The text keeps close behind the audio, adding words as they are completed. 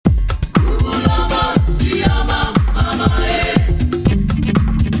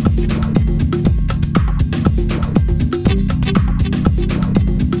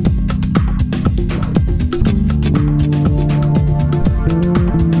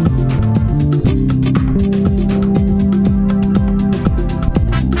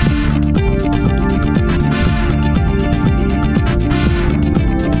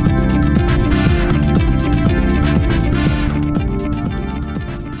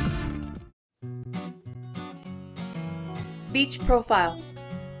Beach profile.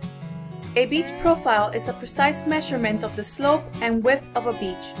 A beach profile is a precise measurement of the slope and width of a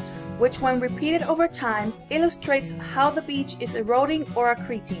beach, which when repeated over time illustrates how the beach is eroding or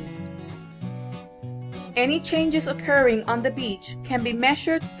accreting. Any changes occurring on the beach can be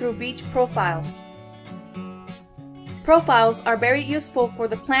measured through beach profiles. Profiles are very useful for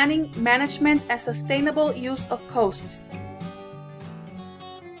the planning, management, and sustainable use of coasts.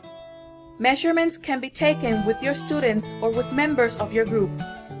 Measurements can be taken with your students or with members of your group.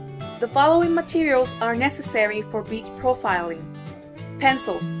 The following materials are necessary for beach profiling: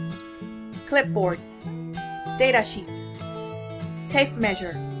 pencils, clipboard, data sheets, tape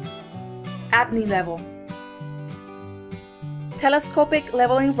measure, apnea level, telescopic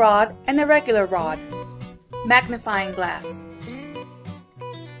leveling rod and a regular rod, magnifying glass.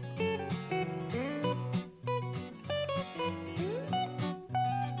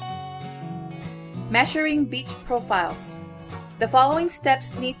 Measuring beach profiles. The following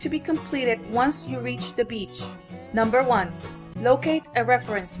steps need to be completed once you reach the beach. Number 1. Locate a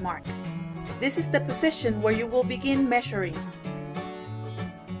reference mark. This is the position where you will begin measuring.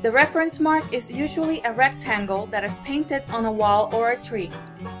 The reference mark is usually a rectangle that is painted on a wall or a tree.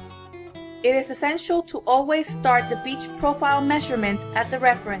 It is essential to always start the beach profile measurement at the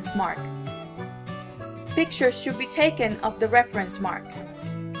reference mark. Pictures should be taken of the reference mark.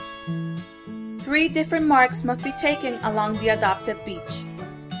 3 different marks must be taken along the adopted beach.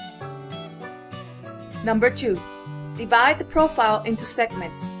 Number 2. Divide the profile into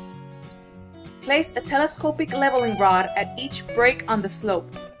segments. Place a telescopic leveling rod at each break on the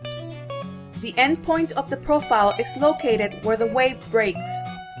slope. The end point of the profile is located where the wave breaks.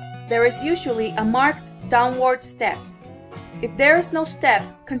 There is usually a marked downward step. If there is no step,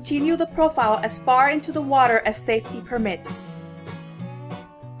 continue the profile as far into the water as safety permits.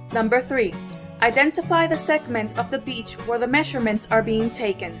 Number 3. Identify the segment of the beach where the measurements are being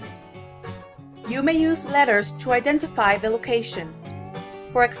taken. You may use letters to identify the location.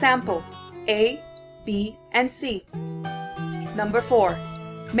 For example, A, B, and C. Number 4.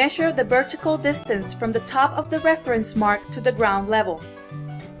 Measure the vertical distance from the top of the reference mark to the ground level.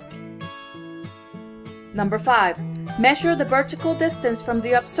 Number 5. Measure the vertical distance from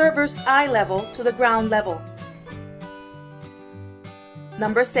the observer's eye level to the ground level.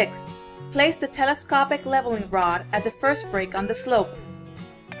 Number 6. Place the telescopic leveling rod at the first break on the slope.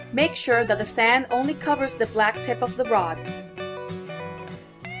 Make sure that the sand only covers the black tip of the rod.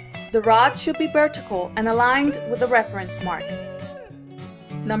 The rod should be vertical and aligned with the reference mark.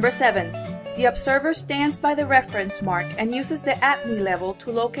 Number 7. The observer stands by the reference mark and uses the apnea level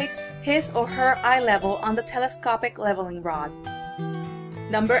to locate his or her eye level on the telescopic leveling rod.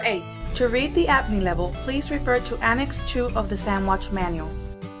 Number 8. To read the apnea level, please refer to Annex 2 of the SandWatch Manual.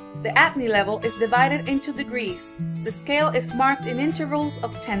 The apnea level is divided into degrees. The scale is marked in intervals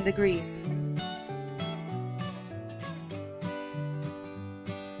of 10 degrees.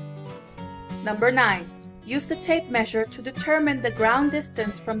 Number 9. Use the tape measure to determine the ground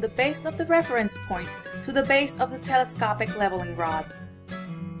distance from the base of the reference point to the base of the telescopic leveling rod.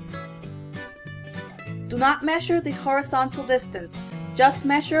 Do not measure the horizontal distance, just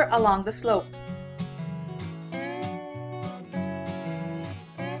measure along the slope.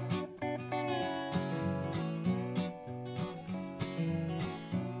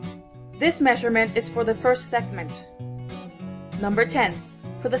 This measurement is for the first segment. Number 10.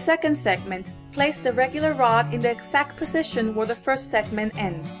 For the second segment, place the regular rod in the exact position where the first segment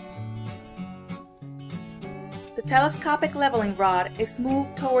ends. The telescopic leveling rod is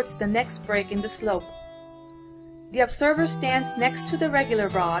moved towards the next break in the slope. The observer stands next to the regular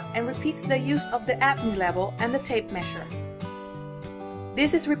rod and repeats the use of the apnea level and the tape measure.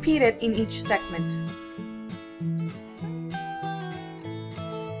 This is repeated in each segment.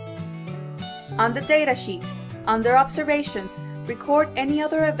 On the data sheet, under Observations, record any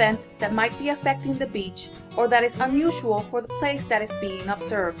other event that might be affecting the beach or that is unusual for the place that is being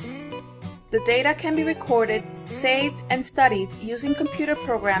observed. The data can be recorded, saved, and studied using computer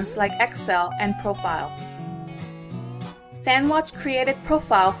programs like Excel and Profile. SandWatch created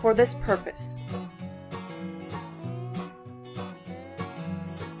Profile for this purpose.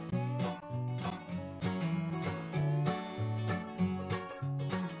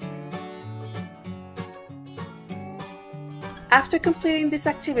 After completing this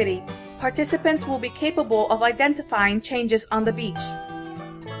activity, participants will be capable of identifying changes on the beach.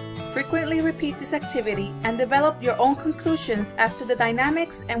 Frequently repeat this activity and develop your own conclusions as to the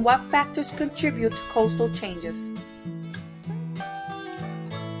dynamics and what factors contribute to coastal changes.